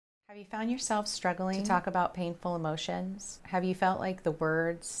Have you found yourself struggling to talk about painful emotions? Have you felt like the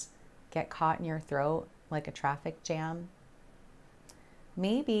words get caught in your throat like a traffic jam?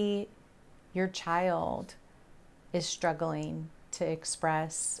 Maybe your child is struggling to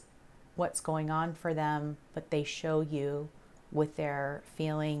express what's going on for them, but they show you with their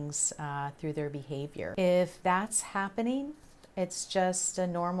feelings through their behavior. If that's happening, it's just a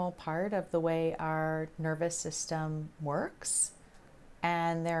normal part of the way our nervous system works.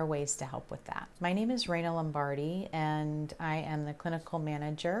 And there are ways to help with that. My name is Raina Lombardi, and I am the clinical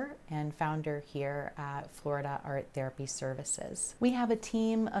manager and founder here at Florida Art Therapy Services. We have a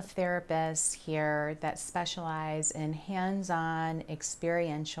team of therapists here that specialize in hands-on,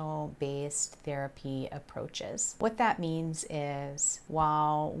 experiential-based therapy approaches. What that means is,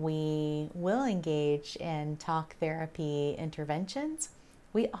 while we will engage in talk therapy interventions,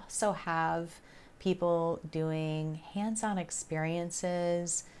 we also have people doing hands-on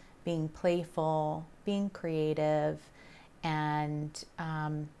experiences, being playful, being creative, and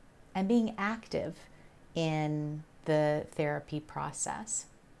being active in the therapy process.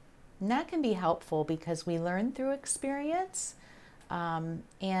 And that can be helpful because we learn through experience,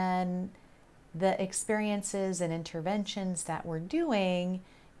 and the experiences and interventions that we're doing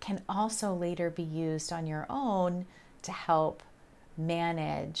can also later be used on your own to help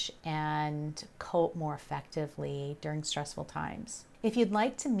manage and cope more effectively during stressful times. If you'd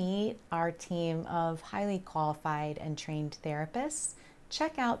like to meet our team of highly qualified and trained therapists,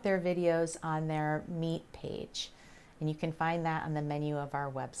 check out their videos on their Meet page. And you can find that on the menu of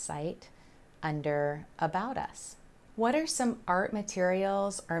our website under About Us. What are some art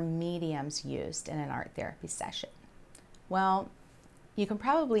materials or mediums used in an art therapy session? Well, you can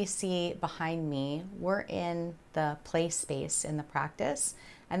probably see behind me, we're in the play space in the practice,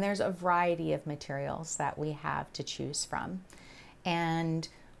 and there's a variety of materials that we have to choose from. And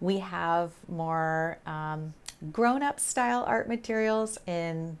we have more grown-up style art materials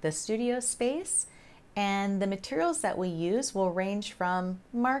in the studio space, and the materials that we use will range from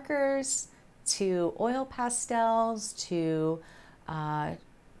markers to oil pastels to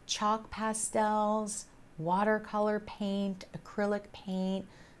chalk pastels, watercolor paint, acrylic paint,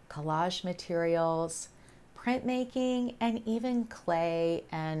 collage materials, printmaking, and even clay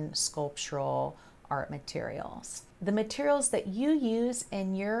and sculptural art materials. The materials that you use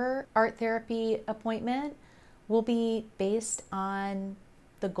in your art therapy appointment will be based on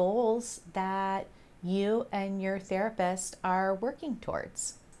the goals that you and your therapist are working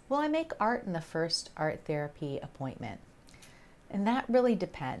towards. Will I make art in the first art therapy appointment? And that really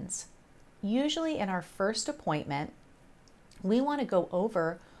depends. Usually in our first appointment, we want to go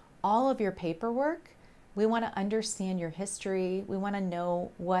over all of your paperwork. We want to understand your history. We want to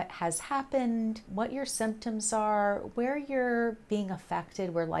know what has happened, what your symptoms are, where you're being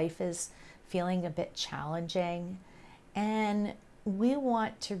affected, where life is feeling a bit challenging. And we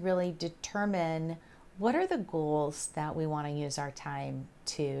want to really determine what are the goals that we want to use our time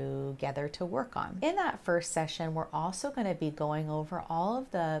together to work on. In that first session, we're also going to be going over all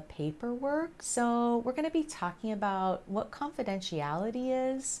of the paperwork. So we're going to be talking about what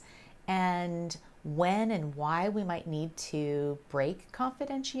confidentiality is and when and why we might need to break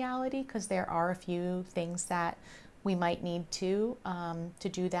confidentiality, because there are a few things that we might need to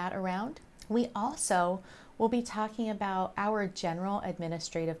do that around. We also will be talking about our general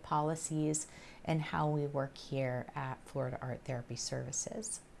administrative policies and how we work here at Florida Art Therapy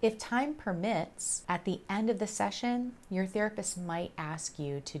Services. If time permits, at the end of the session, your therapist might ask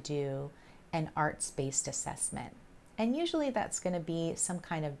you to do an arts-based assessment. And usually that's going to be some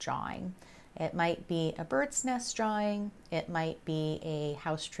kind of drawing. It might be a bird's nest drawing, it might be a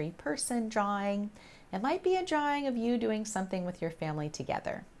house tree person drawing, it might be a drawing of you doing something with your family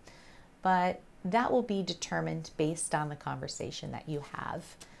together. But that will be determined based on the conversation that you have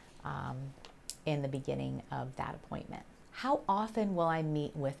in the beginning of that appointment. How often will I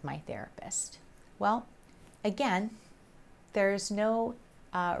meet with my therapist? Well, again, there's no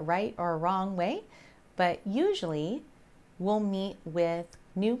right or wrong way, but usually we'll meet with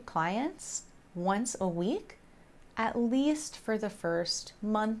new clients once a week, at least for the first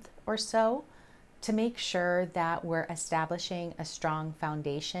month or so, to make sure that we're establishing a strong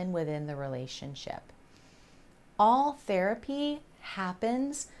foundation within the relationship. All therapy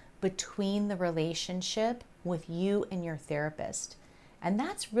happens between the relationship with you and your therapist. And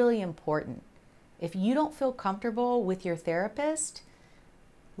that's really important. If you don't feel comfortable with your therapist,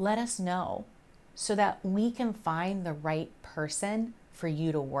 let us know so that we can find the right person for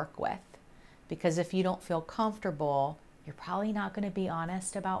you to work with. Because if you don't feel comfortable, you're probably not going to be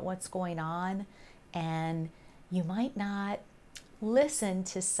honest about what's going on, and you might not listen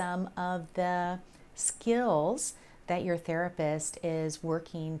to some of the skills that your therapist is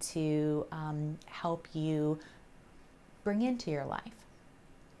working to help you bring into your life.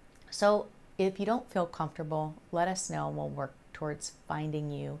 So if you don't feel comfortable, let us know and we'll work towards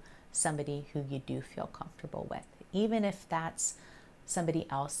finding you somebody who you do feel comfortable with, even if that's somebody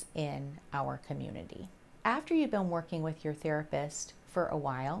else in our community. After you've been working with your therapist for a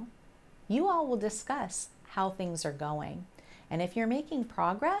while, you all will discuss how things are going. And if you're making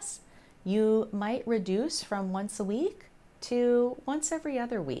progress, you might reduce from once a week to once every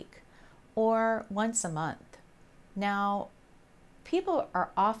other week or once a month. Now, people are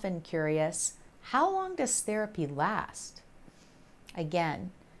often curious, how long does therapy last?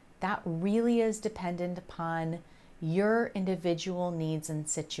 Again, that really is dependent upon your individual needs and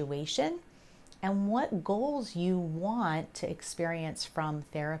situation and what goals you want to experience from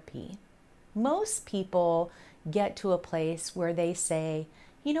therapy. Most people get to a place where they say,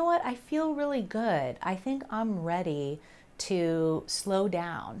 you know what, I feel really good. I think I'm ready to slow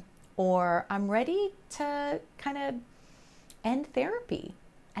down, or I'm ready to kind of end therapy.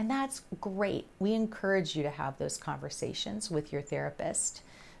 And that's great. We encourage you to have those conversations with your therapist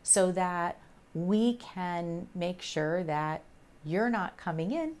so that we can make sure that you're not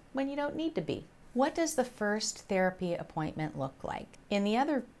coming in when you don't need to be. What does the first therapy appointment look like? In the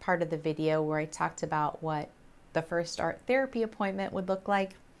other part of the video where I talked about what the first art therapy appointment would look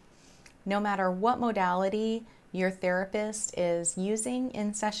like, no matter what modality your therapist is using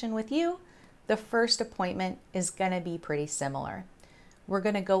in session with you, the first appointment is going to be pretty similar. We're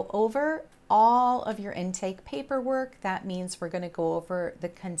going to go over all of your intake paperwork. That means we're going to go over the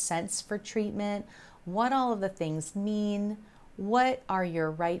consents for treatment, what all of the things mean, what are your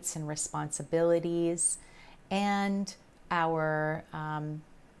rights and responsibilities, and our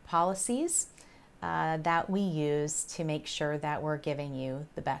policies that we use to make sure that we're giving you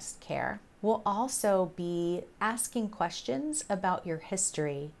the best care. We'll also be asking questions about your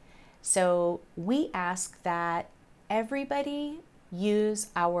history. So we ask that everybody use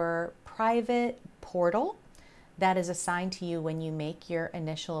our private portal that is assigned to you when you make your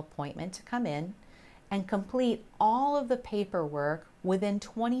initial appointment to come in, and complete all of the paperwork within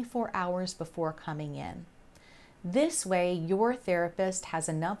 24 hours before coming in. This way, your therapist has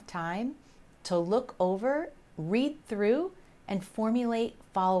enough time to look over, read through, and formulate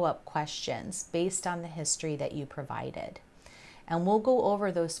follow-up questions based on the history that you provided. And we'll go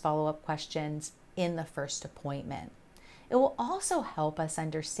over those follow-up questions in the first appointment. It will also help us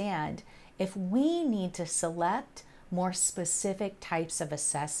understand if we need to select more specific types of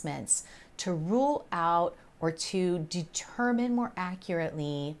assessments to rule out or to determine more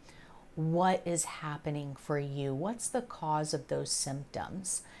accurately what is happening for you. What's the cause of those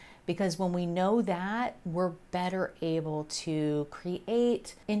symptoms? Because when we know that, we're better able to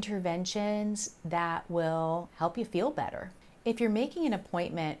create interventions that will help you feel better. If you're making an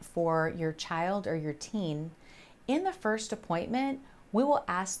appointment for your child or your teen, in the first appointment, we will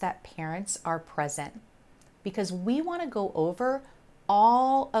ask that parents are present because we want to go over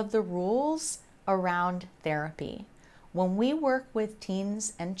all of the rules around therapy. When we work with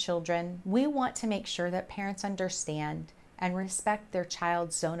teens and children, we want to make sure that parents understand and respect their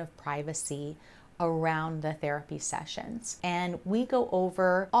child's zone of privacy around the therapy sessions. And we go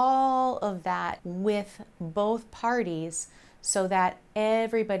over all of that with both parties so that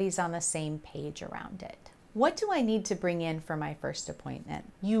everybody's on the same page around it. What do I need to bring in for my first appointment?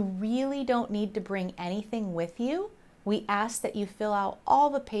 You really don't need to bring anything with you. We ask that you fill out all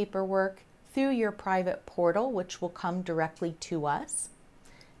the paperwork through your private portal, which will come directly to us.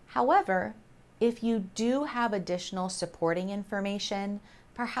 However, if you do have additional supporting information,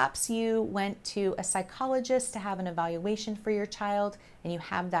 perhaps you went to a psychologist to have an evaluation for your child and you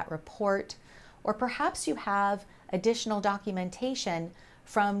have that report, or perhaps you have additional documentation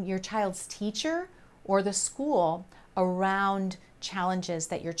from your child's teacher or the school around challenges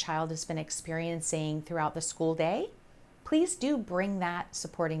that your child has been experiencing throughout the school day, please do bring that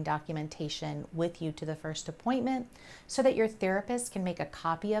supporting documentation with you to the first appointment so that your therapist can make a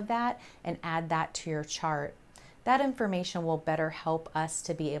copy of that and add that to your chart. That information will better help us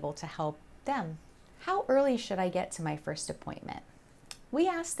to be able to help them. How early should I get to my first appointment? We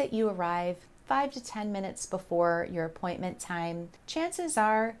ask that you arrive 5 to 10 minutes before your appointment time. Chances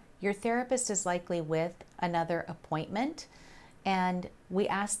are your therapist is likely with another appointment, and we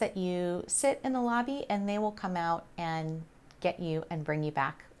ask that you sit in the lobby and they will come out and get you and bring you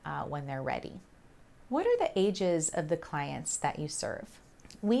back when they're ready. What are the ages of the clients that you serve?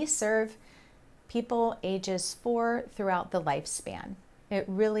 We serve people ages 4 throughout the lifespan. It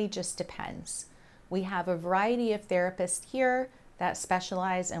really just depends. We have a variety of therapists here that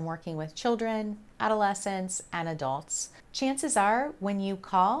specialize in working with children, adolescents, and adults. Chances are when you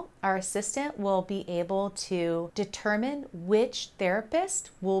call, our assistant will be able to determine which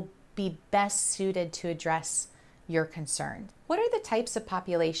therapist will be best suited to address your concern. What are the types of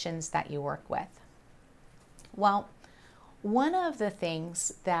populations that you work with? Well, one of the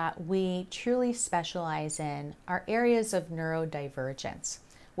things that we truly specialize in are areas of neurodivergence,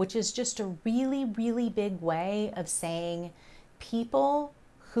 which is just a really, really big way of saying people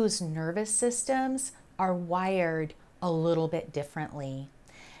whose nervous systems are wired a little bit differently.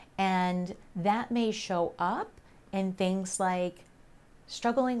 And that may show up in things like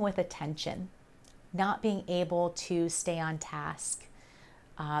struggling with attention, not being able to stay on task,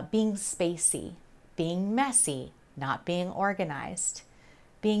 being spacey, being messy, not being organized,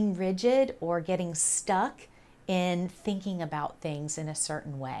 being rigid or getting stuck in thinking about things in a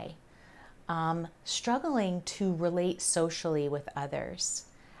certain way, struggling to relate socially with others,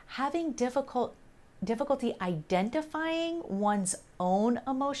 having difficulty identifying one's own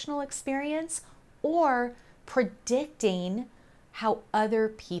emotional experience or predicting how other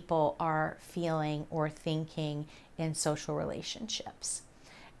people are feeling or thinking in social relationships.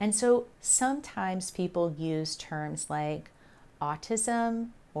 And so sometimes people use terms like autism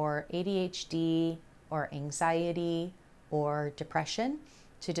or ADHD or anxiety or depression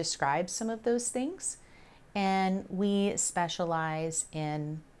to describe some of those things. And we specialize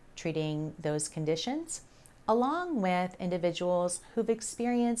in treating those conditions along with individuals who've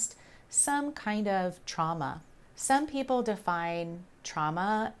experienced some kind of trauma. Some people define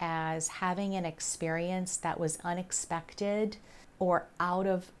trauma as having an experience that was unexpected or out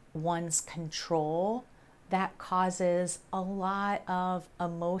of one's control that causes a lot of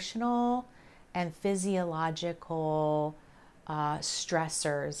emotional and physiological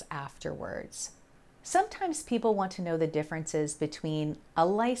stressors afterwards. Sometimes people want to know the differences between a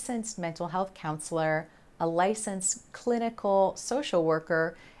licensed mental health counselor, a licensed clinical social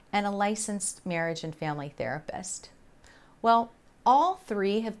worker, and a licensed marriage and family therapist. Well, all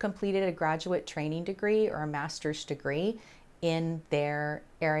three have completed a graduate training degree or a master's degree in their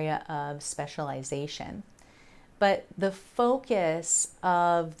area of specialization. But the focus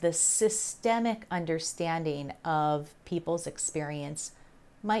of the systemic understanding of people's experience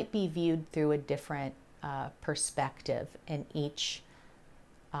might be viewed through a different perspective in each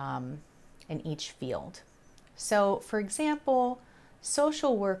field. So, for example,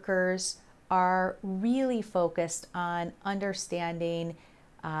 social workers are really focused on understanding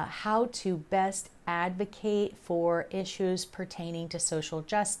how to best advocate for issues pertaining to social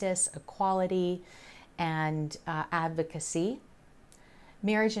justice, equality, and advocacy.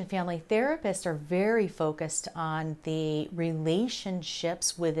 Marriage and family therapists are very focused on the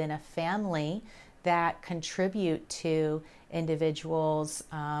relationships within a family that contribute to individuals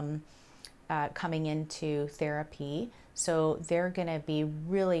coming into therapy. So they're going to be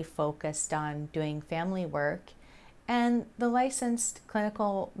really focused on doing family work. And the licensed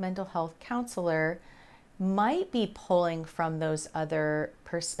clinical mental health counselor might be pulling from those other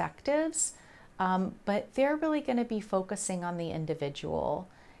perspectives, but they're really going to be focusing on the individual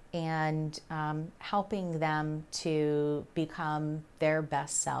and helping them to become their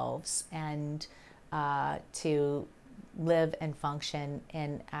best selves and to live and function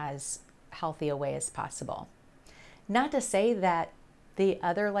in as healthy a way as possible. Not to say that the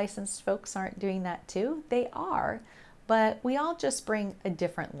other licensed folks aren't doing that too. They are, but we all just bring a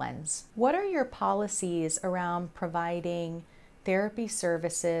different lens. What are your policies around providing therapy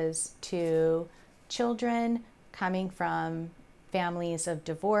services to children coming from families of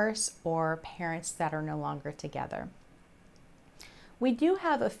divorce or parents that are no longer together? We do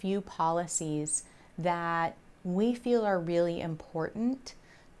have a few policies that we feel are really important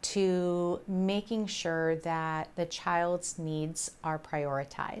to making sure that the child's needs are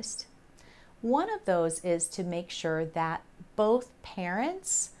prioritized. One of those is to make sure that both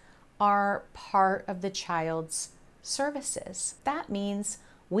parents are part of the child's services. That means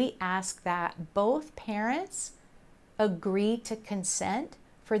we ask that both parents agree to consent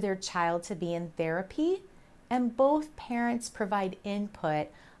for their child to be in therapy, and both parents provide input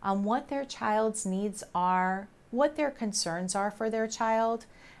on what their child's needs are, what their concerns are for their child,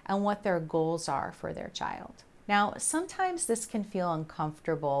 and what their goals are for their child. Now, sometimes this can feel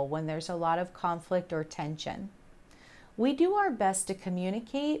uncomfortable when there's a lot of conflict or tension. We do our best to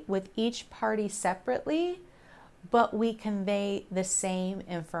communicate with each party separately, but we convey the same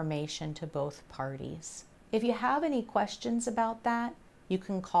information to both parties. If you have any questions about that, you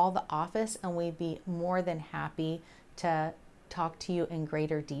can call the office and we'd be more than happy to talk to you in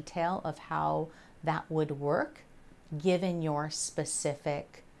greater detail of how that would work. given your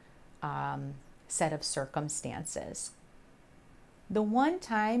specific set of circumstances. The one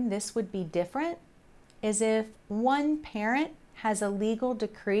time this would be different is if one parent has a legal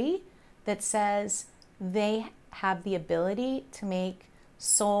decree that says they have the ability to make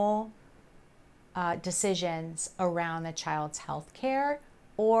sole decisions around the child's health care,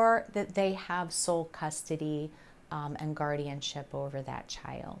 or that they have sole custody and guardianship over that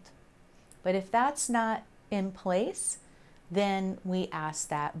child. But if that's not in place, then we ask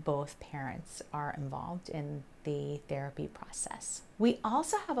that both parents are involved in the therapy process. We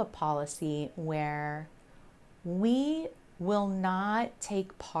also have a policy where we will not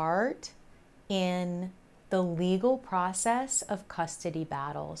take part in the legal process of custody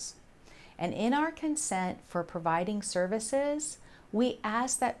battles. And in our consent for providing services, we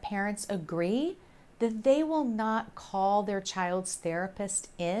ask that parents agree that they will not call their child's therapist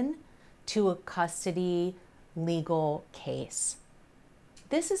in to a custody legal case.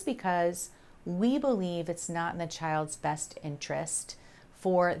 This is because we believe it's not in the child's best interest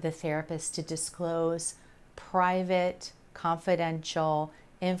for the therapist to disclose private, confidential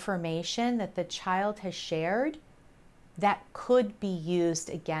information that the child has shared that could be used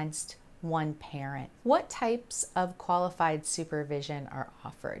against one parent. What types of qualified supervision are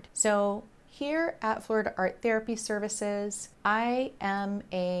offered? So here at Florida Art Therapy Services, I am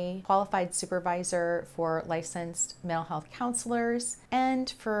a qualified supervisor for licensed mental health counselors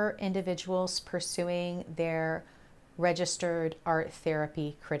and for individuals pursuing their registered art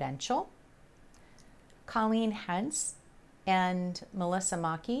therapy credential. Colleen Hentz and Melissa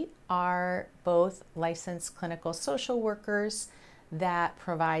Maki are both licensed clinical social workers that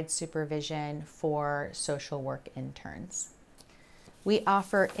provide supervision for social work interns. We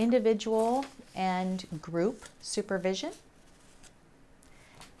offer individual and group supervision,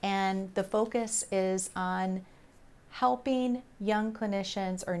 and the focus is on helping young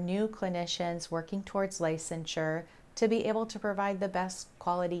clinicians or new clinicians working towards licensure to be able to provide the best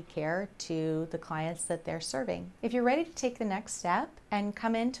quality care to the clients that they're serving. If you're ready to take the next step and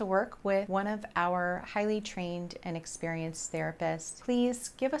come in to work with one of our highly trained and experienced therapists,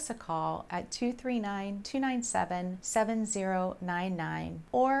 please give us a call at 239-297-7099,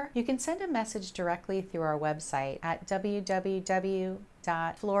 or you can send a message directly through our website at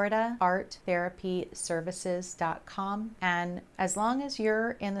www.floridaarttherapyservices.com. And as long as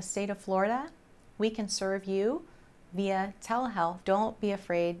you're in the state of Florida, we can serve you via telehealth. Don't be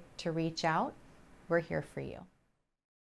afraid to reach out. We're here for you.